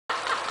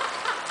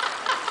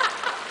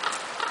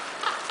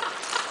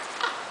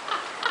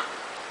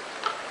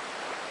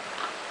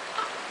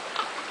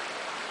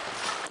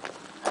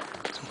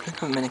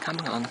habe ich meine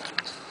Kamera an.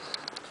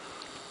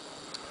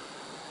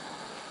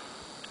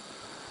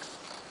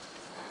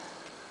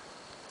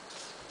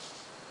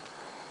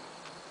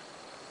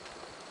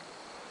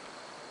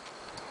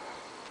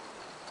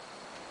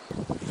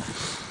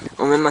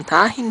 Und wenn man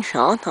da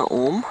hinschaut, da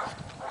oben,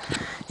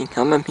 ich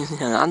kann mal ein bisschen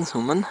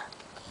heranzoomen,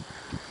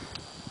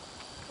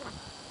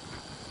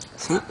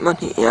 sieht man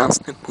die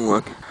erste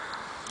Burg.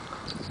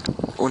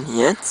 Und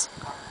jetzt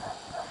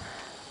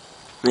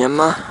werden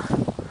wir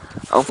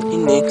auf die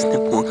nächste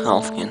Burg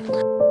raufgehen.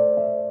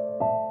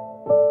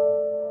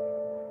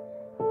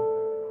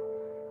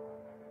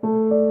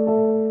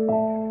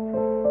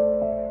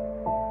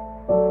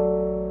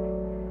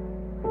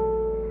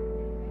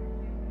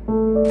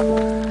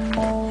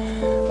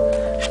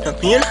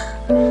 Stabil,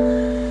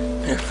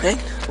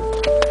 perfekt.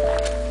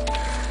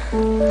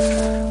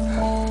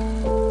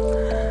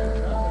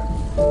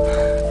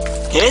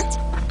 Geht's?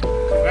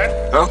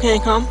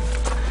 Okay, komm.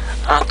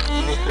 Ab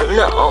in die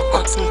Höhle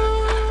aufpassen.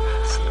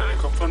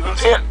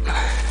 Ja.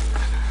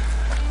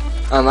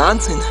 Ah,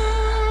 Wahnsinn.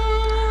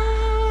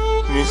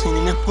 Wir sind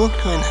in der Burg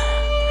drin.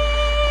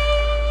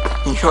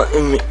 Die schaut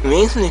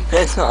wesentlich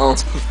besser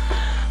aus,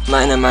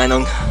 meiner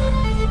Meinung.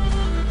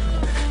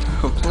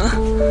 Hoppla.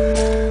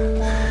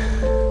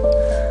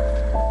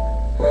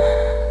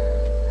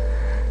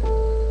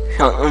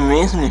 Schaut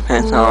wesentlich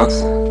besser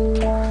aus.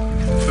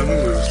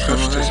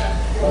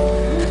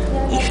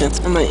 Ich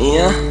schätze mal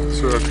eher.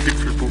 So ein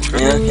Gipfelbuch, ja?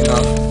 Ja,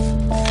 genau.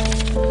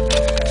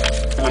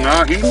 Ah,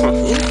 nein, Info.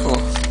 Info.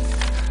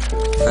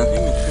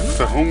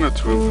 Der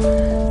Hungerturm.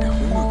 Der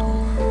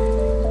Hungerturm.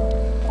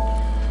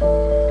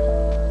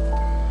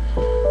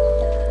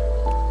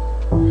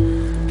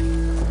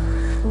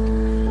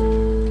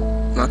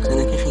 Magst du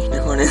eine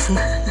Geschichte vorlesen?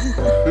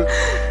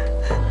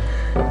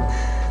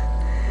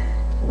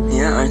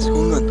 Der als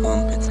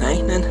Hungerturm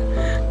bezeichnet,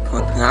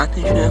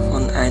 quadratische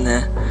von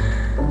einer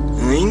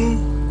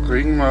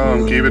Ringmauer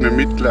umgebene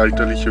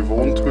mittelalterliche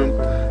Wohnturm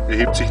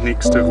erhebt sich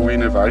nächst der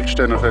Ruine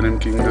Waldstein auf einem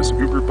gegen das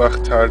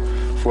Übelbachtal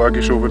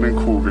vorgeschobenen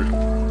Kogel.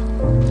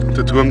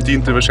 Der Turm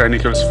diente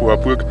wahrscheinlich als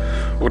Vorburg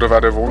oder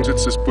war der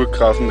Wohnsitz des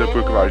Burggrafen der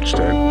Burg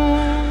Waldstein.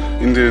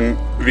 In den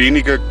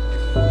wenigen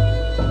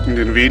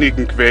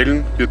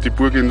Quellen wird die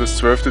Burg in das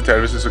 12.,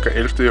 teilweise sogar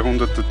 11.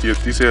 Jahrhundert datiert.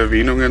 Diese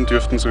Erwähnungen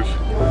dürften sich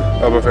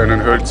aber auf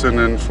einen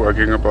hölzernen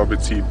Vorgängerbau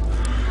beziehen.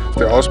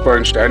 Der Ausbau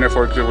in Stein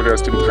erfolgte wohl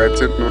erst im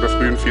 13. oder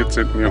frühen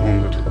 14.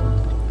 Jahrhundert.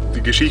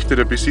 Die Geschichte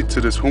der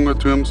Besitzer des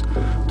Hungerturms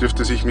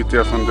dürfte sich mit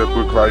der von der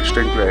Burg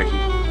Waldstein gleichen.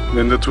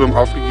 Wann der Turm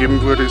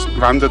aufgegeben wurde,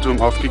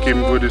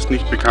 ist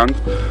nicht bekannt,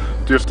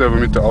 dürfte aber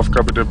mit der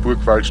Aufgabe der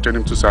Burg Waldstein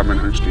im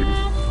Zusammenhang stehen.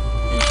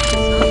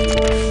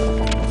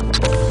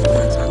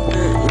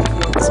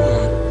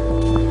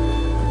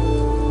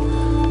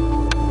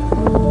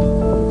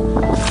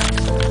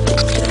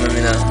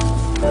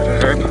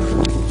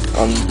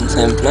 An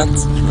seinem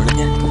Platz.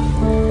 Entschuldige.